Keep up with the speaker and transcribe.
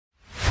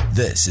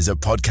This is a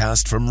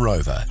podcast from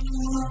Rover.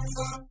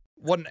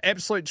 What an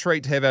absolute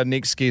treat to have our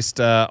next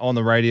guest on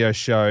the radio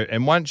show.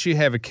 And once you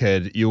have a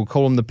kid, you'll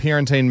call him the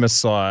parenting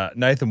messiah,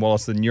 Nathan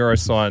Wallis, the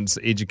neuroscience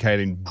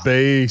educating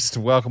beast.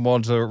 Welcome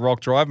on to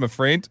Rock Drive, my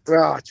friend.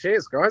 Oh,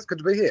 cheers, guys. Good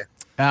to be here.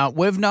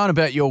 We've known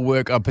about your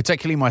work,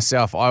 particularly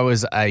myself. I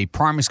was a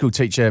primary school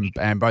teacher,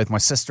 and both my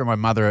sister and my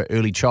mother are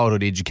early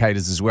childhood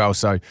educators as well.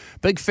 So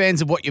big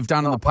fans of what you've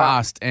done in the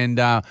past. And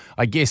I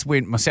guess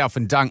when myself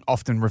and Dunk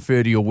often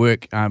refer to your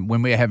work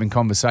when we're having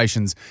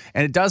conversations,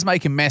 and it does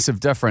make a massive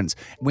difference.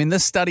 When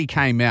this study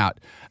came out,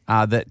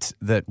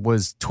 that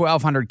was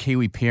 1,200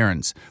 Kiwi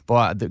parents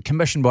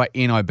commissioned by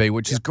NIB,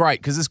 which is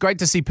great because it's great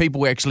to see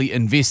people actually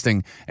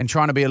investing and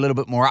trying to be a little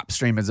bit more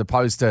upstream as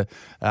opposed to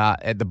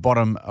at the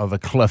bottom of a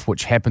cliff,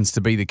 which happens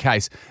to be the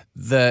case.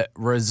 The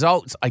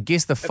results, I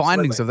guess the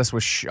findings of this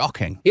were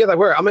shocking. Yeah, they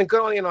were. I mean,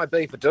 good on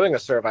NIB for doing a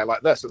survey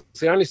like this.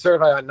 It's the only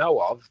survey I know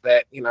of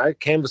that,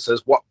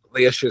 canvasses what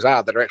the issues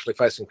are that are actually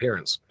facing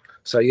parents.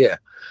 So, yeah.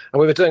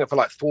 And we were doing it for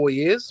like 4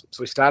 years.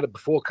 So we started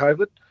before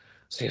COVID.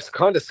 So it's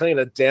kind of seen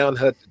a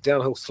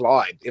downhill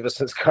slide ever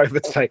since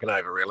COVID's taken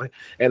over, really.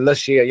 And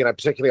this year,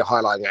 particularly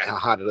highlighting how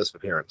hard it is for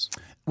parents.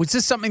 Was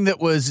this something that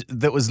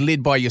was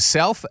led by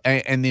yourself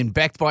and then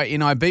backed by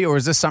NIB, or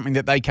is this something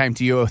that they came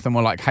to you with and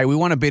were like, hey, we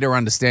want a better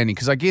understanding?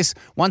 Because I guess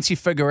once you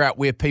figure out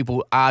where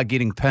people are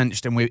getting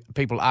pinched and where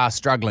people are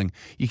struggling,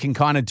 you can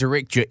kind of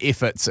direct your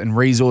efforts and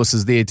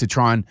resources there to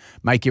try and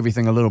make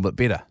everything a little bit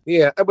better.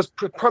 Yeah, it was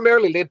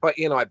primarily led by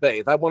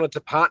NIB. They wanted to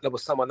partner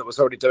with someone that was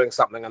already doing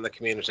something in the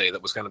community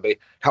that was going to be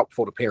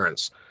helpful to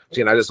parents.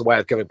 There's a way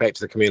of giving back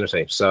to the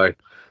community. So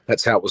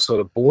that's how it was sort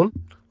of born.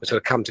 We sort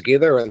of come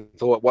together and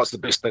thought, what's the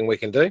best thing we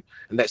can do?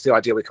 And that's the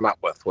idea we come up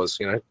with was,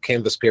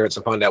 canvass parents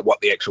and find out what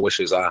the actual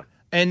issues are.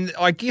 And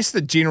I guess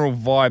the general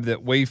vibe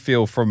that we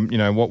feel from,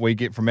 what we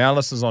get from our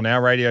listeners on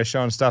our radio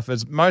show and stuff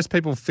is most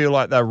people feel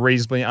like they're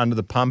reasonably under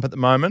the pump at the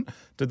moment.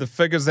 Did the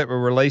figures that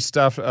were released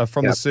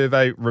from the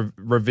survey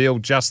reveal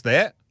just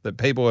that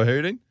people are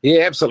hurting?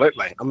 Yeah,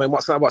 absolutely. I mean,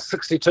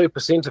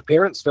 62% of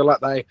parents feel like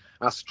they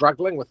are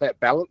struggling with that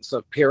balance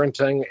of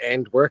parenting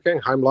and working,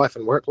 home life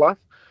and work life,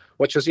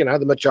 which is,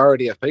 the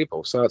majority of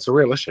people. So it's a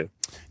real issue.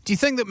 Do you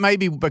think that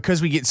maybe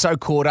because we get so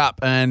caught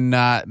up in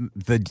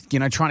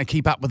trying to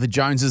keep up with the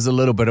Joneses a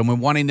little bit, and we're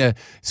wanting to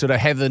sort of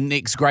have the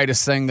next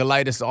greatest thing, the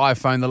latest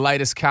iPhone, the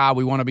latest car,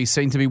 we want to be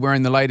seen to be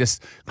wearing the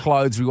latest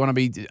clothes, we want to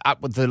be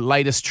up with the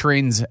latest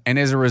trends, and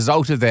as a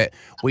result of that,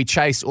 we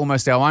chase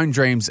almost our own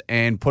dreams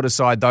and put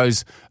aside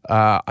those,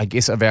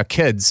 of our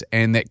kids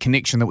and that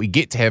connection that we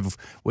get to have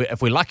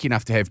if we're lucky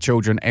enough to have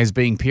children as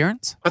being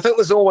parents? I think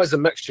there's always a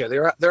mixture.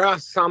 There are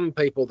some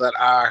people that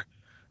are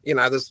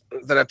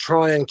that are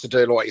trying to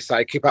do, like you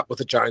say, keep up with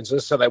the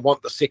Joneses. So they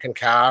want the second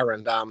car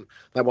and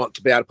they want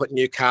to be able to put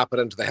new carpet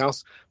into the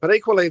house. But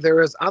equally, there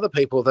is other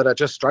people that are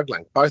just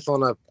struggling, both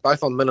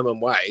on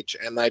minimum wage,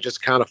 and they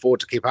just can't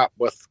afford to keep up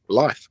with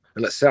life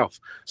in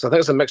itself. So I think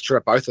it's a mixture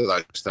of both of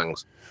those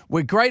things.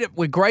 We're great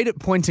at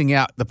pointing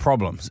out the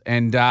problems,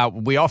 and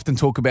we often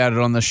talk about it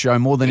on the show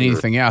more than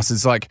anything else.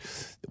 It's like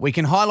we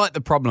can highlight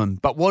the problem,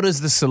 but what is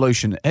the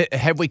solution?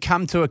 Have we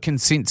come to a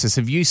consensus?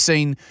 Have you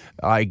seen,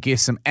 I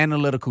guess, some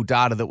analytical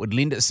data that would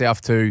lend itself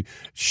to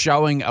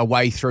showing a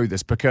way through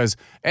this? Because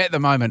at the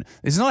moment,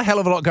 there's not a hell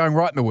of a lot going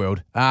right in the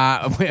world.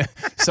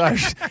 So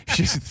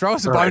throw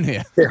us a bone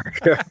here.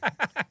 Yeah.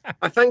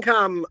 I think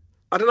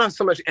I don't know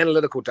so much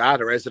analytical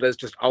data as it is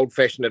just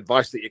old-fashioned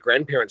advice that your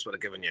grandparents would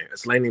have given you.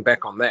 It's leaning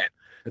back on that.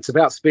 It's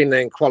about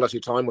spending quality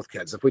time with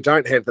kids. If we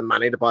don't have the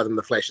money to buy them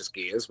the flashiest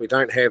gears, we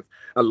don't have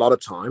a lot of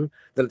time,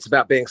 then it's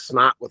about being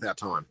smart with our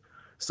time.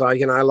 So,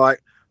 I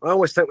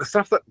always think the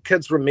stuff that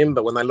kids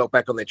remember when they look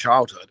back on their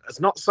childhood,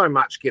 it's not so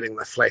much getting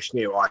the flash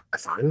new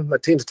iPhone. They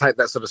tend to take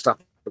that sort of stuff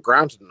for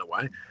granted in a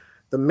way.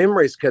 The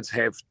memories kids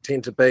have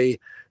tend to be,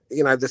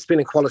 they're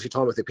spending quality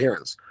time with their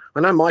parents. I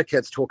know my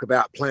kids talk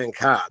about playing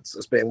cards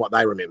as being what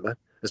they remember,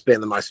 as being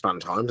the most fun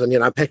times. And,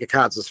 a pack of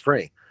cards is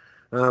free.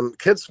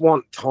 Kids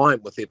want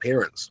time with their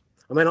parents.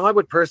 I mean, I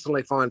would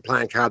personally find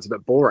playing cards a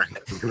bit boring,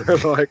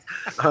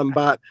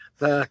 but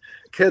the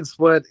kids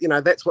would,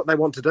 that's what they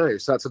want to do.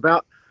 So it's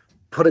about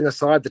putting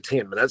aside the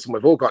 10 minutes, and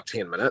we've all got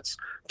 10 minutes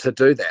to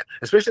do that,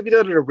 especially if you do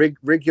it at a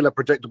regular,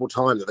 predictable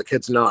time that the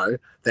kids know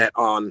that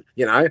on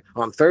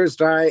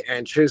Thursday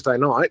and Tuesday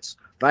nights,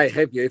 they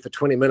have you for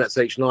 20 minutes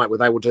each night where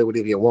they will do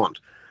whatever you want.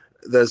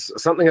 There's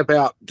something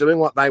about doing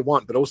what they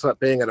want, but also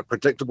being at a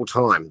predictable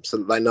time so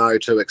that they know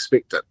to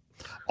expect it.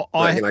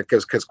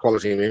 Gives kids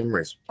quality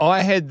memories.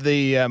 I had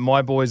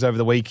my boys over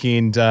the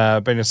weekend,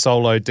 being a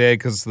solo dad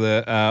because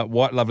the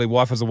lovely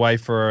wife was away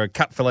for a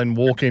cut-fill-in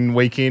walk-in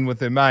weekend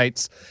with her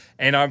mates,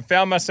 and I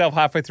found myself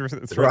halfway through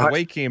the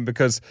weekend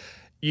because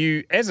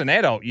you, as an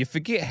adult, you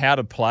forget how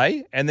to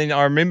play, and then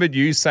I remembered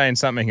you saying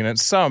something, and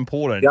it's so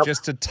important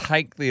just to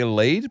take their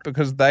lead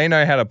because they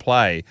know how to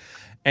play.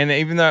 And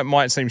even though it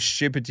might seem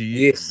stupid to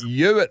you,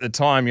 you at the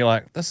time, you're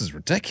like, this is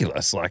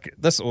ridiculous. Like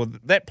this or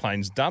that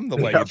plane's dumb the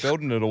way you're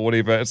building it or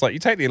whatever. It's like you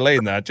take their lead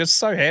and they're just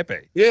so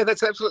happy. Yeah,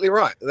 that's absolutely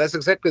right. That's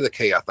exactly the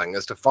key, I think,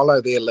 is to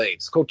follow their lead.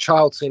 It's called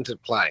child-centered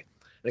play.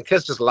 And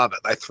kids just love it.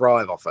 They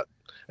thrive off it.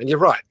 And you're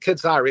right,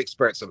 kids are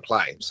experts in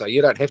play, so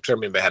you don't have to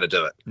remember how to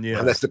do it. Yeah.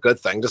 And that's the good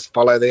thing. Just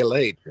follow their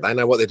lead. They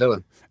know what they're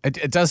doing.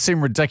 It does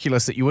seem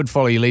ridiculous that you would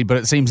follow your lead, but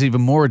it seems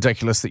even more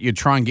ridiculous that you'd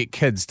try and get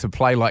kids to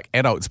play like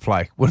adults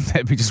play. Wouldn't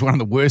that be just one of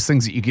the worst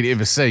things that you could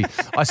ever see?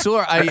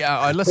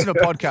 I listened to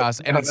a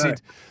podcast and it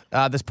said,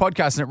 this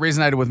podcast, and it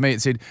resonated with me.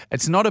 It said,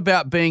 it's not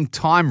about being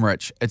time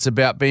rich, it's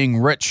about being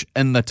rich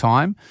in the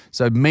time.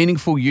 So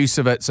meaningful use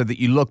of it so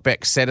that you look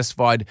back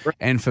satisfied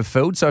and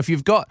fulfilled. So if you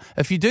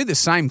do the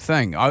same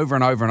thing over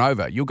and over and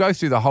over, you'll go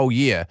through the whole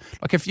year.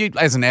 Like if you,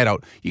 as an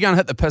adult, you're going to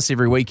hit the piss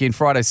every weekend,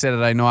 Friday,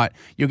 Saturday night,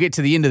 you'll get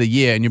to the end of the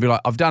year and you'll be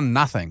like, I've done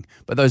nothing.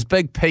 But those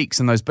big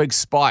peaks and those big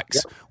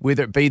spikes,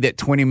 whether it be that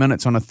 20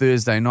 minutes on a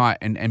Thursday night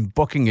and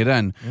booking it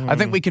in, I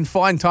think we can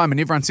find time,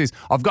 and everyone says,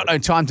 I've got no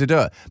time to do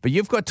it. But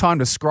you've got time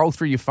to scroll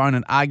through your phone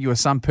and argue with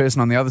some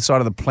person on the other side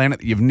of the planet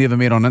that you've never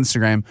met on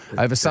Instagram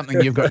over something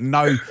you've got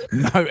no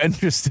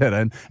interest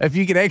in. If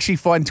you could actually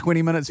find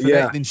 20 minutes for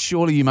that, then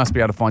surely you must be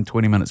able to find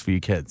 20 minutes for your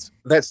kids.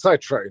 That's so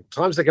true.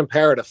 Time's a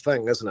comparative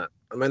thing, isn't it?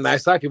 I mean, they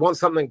say if you want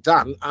something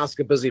done, ask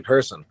a busy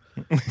person,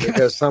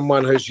 because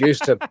someone who's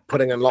used to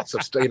putting in lots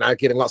of,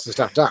 getting lots of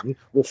stuff done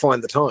will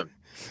find the time.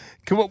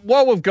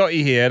 While we've got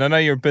you here, and I know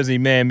you're a busy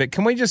man, but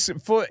can we just,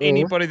 for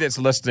anybody that's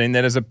listening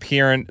that is a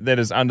parent that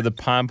is under the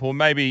pump, or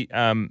maybe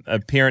a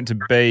parent to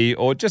be,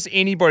 or just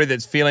anybody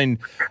that's feeling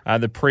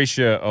the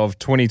pressure of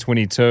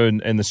 2022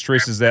 and the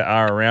stresses that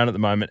are around at the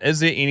moment, is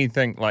there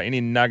anything, like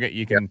any nugget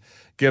you can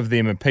give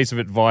them, a piece of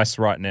advice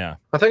right now?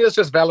 I think it's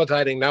just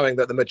validating knowing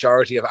that the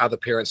majority of other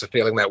parents are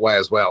feeling that way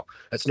as well.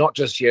 It's not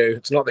just you.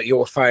 It's not that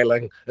you're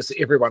failing. It's that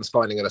everyone's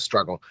finding it a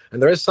struggle.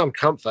 And there is some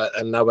comfort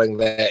in knowing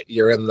that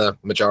you're in the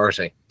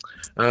majority.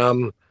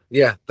 The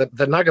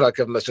nugget I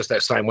give them is just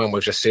that same one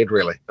we've just said,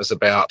 really. It's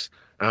about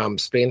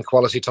spend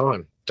quality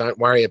time. Don't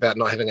worry about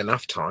not having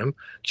enough time.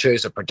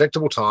 Choose a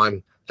predictable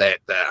time that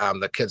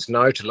the kids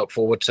know to look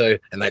forward to,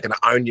 and they're going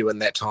to own you in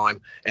that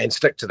time, and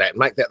stick to that.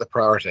 Make that the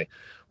priority.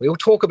 We all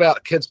talk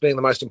about kids being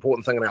the most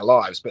important thing in our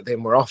lives, but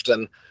then we're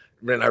often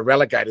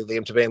relegating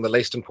them to being the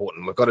least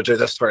important. We've got to do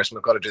this first, and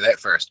we've got to do that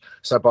first.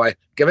 So by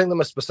giving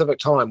them a specific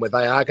time where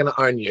they are going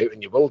to own you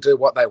and you will do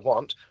what they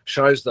want,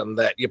 shows them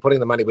that you're putting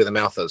the money where the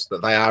mouth is,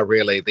 that they are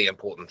really the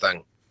important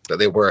thing, that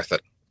they're worth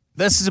it.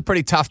 This is a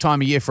pretty tough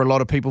time of year for a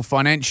lot of people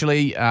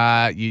financially.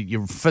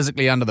 You're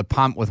physically under the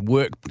pump with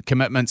work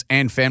commitments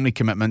and family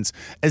commitments.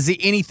 Is there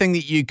anything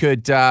that you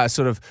could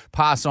sort of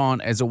pass on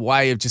as a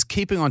way of just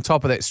keeping on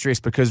top of that stress?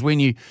 Because when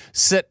you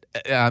sit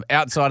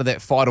outside of that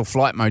fight or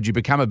flight mode, you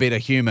become a better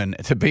human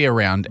to be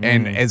around,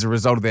 and as a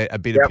result of that, a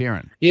better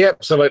parent. Yeah,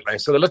 absolutely.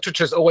 So the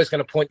literature is always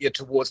going to point you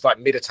towards like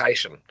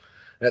meditation.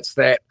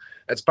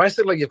 It's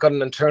basically you've got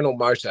an internal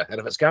motor, and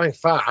if it's going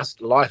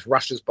fast, life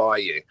rushes by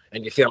you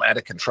and you feel out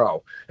of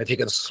control. If you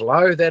can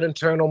slow that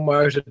internal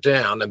motor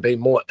down and be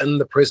more in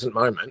the present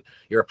moment,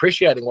 you're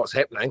appreciating what's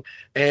happening.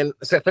 And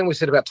it's that thing we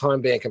said about time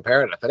being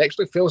comparative. It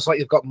actually feels like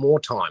you've got more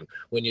time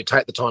when you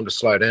take the time to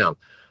slow down.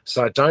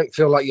 So don't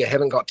feel like you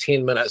haven't got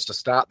 10 minutes to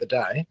start the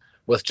day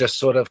with just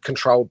sort of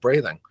controlled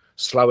breathing,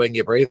 slowing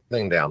your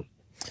breathing down.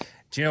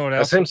 Do you know what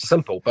else? It seems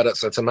simple, but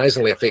it's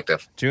amazingly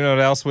effective. Do you know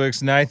what else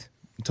works, Nath?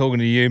 I'm talking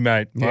to you,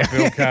 mate. I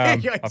feel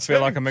calm. I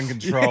feel like I'm in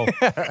control.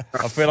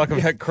 I feel like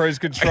I've hit cruise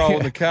control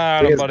in the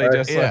car. And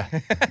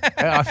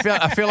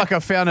I feel like I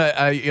found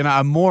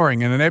a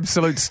mooring in an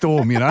absolute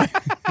storm.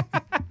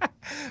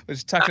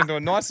 It's tucked into a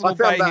nice little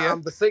I found bay here.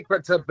 The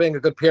secret to being a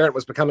good parent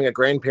was becoming a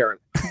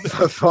grandparent.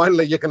 So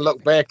finally you can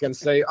look back and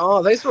see,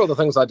 these are all the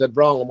things I did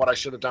wrong and what I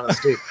should have done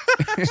instead.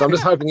 So I'm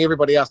just hoping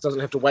everybody else doesn't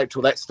have to wait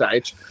till that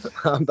stage.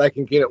 They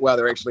can get it while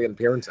they're actually in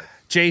parenting.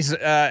 Geez,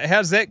 how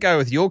does that go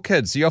with your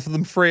kids? Do you offer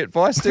them free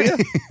advice, do you?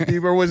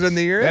 You were always in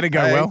the area? That'd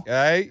go well.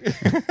 Hey,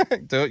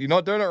 you're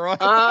not doing it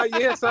right.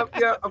 Yes,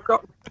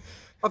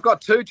 I've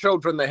got two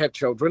children that have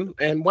children,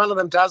 and one of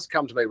them does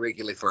come to me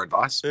regularly for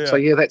advice. Yeah.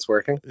 So, that's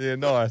working. Yeah,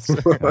 nice.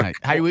 Mate,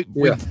 hey,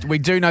 we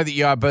do know that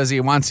you are busy,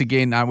 and once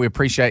again, we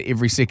appreciate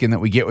every second that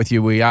we get with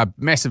you. We are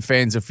massive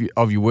fans of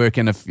your work,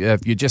 and if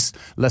you're just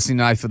listening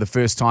today for the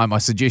first time, I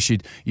suggest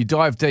you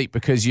dive deep,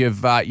 because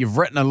you've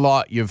written a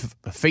lot, you've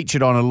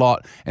featured on a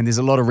lot, and there's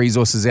a lot of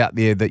resources out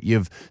there that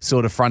you've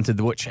sort of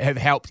fronted, which have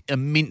helped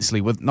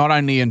immensely with not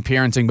only in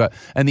parenting but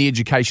in the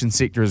education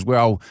sector as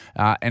well.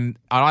 And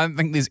I don't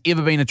think there's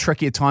ever been a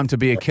trickier time to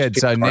be a kid.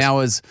 So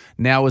now is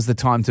the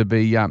time to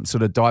be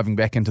sort of diving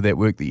back into that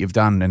work that you've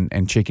done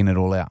and checking it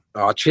all out.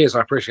 Oh, cheers!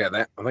 I appreciate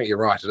that. I think you're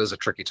right. It is a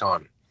tricky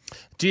time.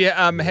 Do you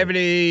have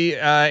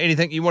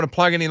anything you want to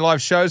plug? Any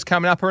live shows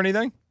coming up or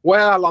anything?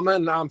 Well, I'm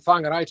in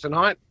Whangarei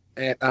tonight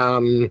at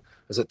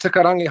is it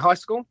Tikarangi High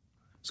School.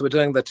 So we're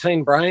doing the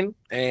Teen Brain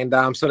and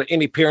sort of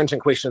any parenting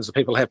questions that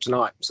people have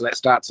tonight. So that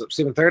starts at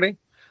 7:30.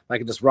 They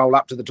can just roll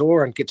up to the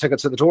door and get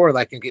tickets at the door, or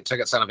they can get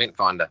tickets on Event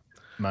Finder.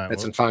 Mate,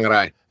 it's in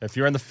Whangarei. If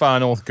you're in the far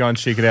north, go and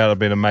check it out. It'll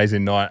be an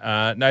amazing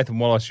night. Nathan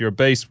Wallis, you're a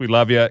beast. We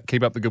love you.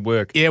 Keep up the good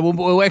work. Yeah,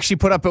 we'll actually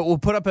put up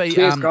a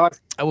Cheers,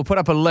 guys. we'll put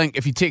up a link.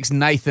 If you text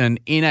Nathan,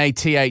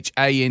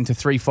 Nathan to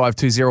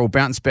 3520, we'll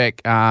bounce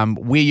back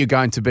where you're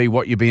going to be,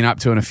 what you've been up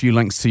to, and a few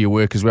links to your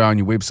work as well on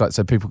your website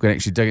so people can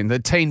actually dig in. The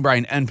Teen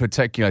Brain in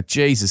particular,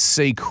 Jesus,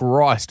 see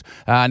Christ.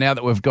 Now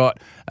that we've got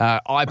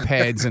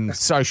iPads and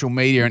social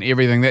media and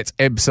everything, that's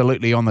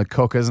absolutely on the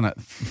cook, isn't it?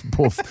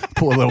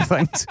 Poor little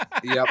things.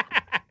 Yep.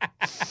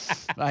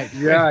 Mate,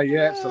 Yeah,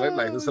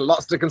 absolutely. There's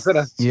lots to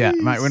consider. yeah,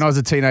 mate, when I was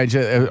a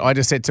teenager, I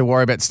just had to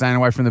worry about staying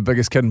away from the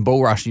biggest kid in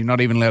Bull Rush. You're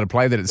not even allowed to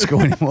play that at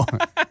school anymore.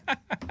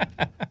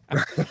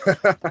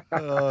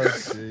 Oh,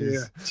 jeez.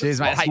 Yeah. Cheers,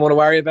 mate. Lots more to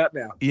worry about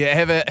now. Yeah,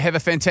 have a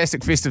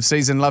fantastic festive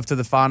season. Love to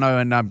the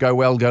whānau and go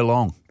well, go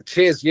long.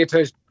 Cheers, you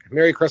too.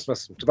 Merry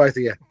Christmas to both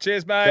of you.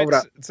 Cheers, mate.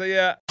 See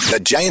ya. The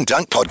Jay and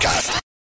Dunk Podcast.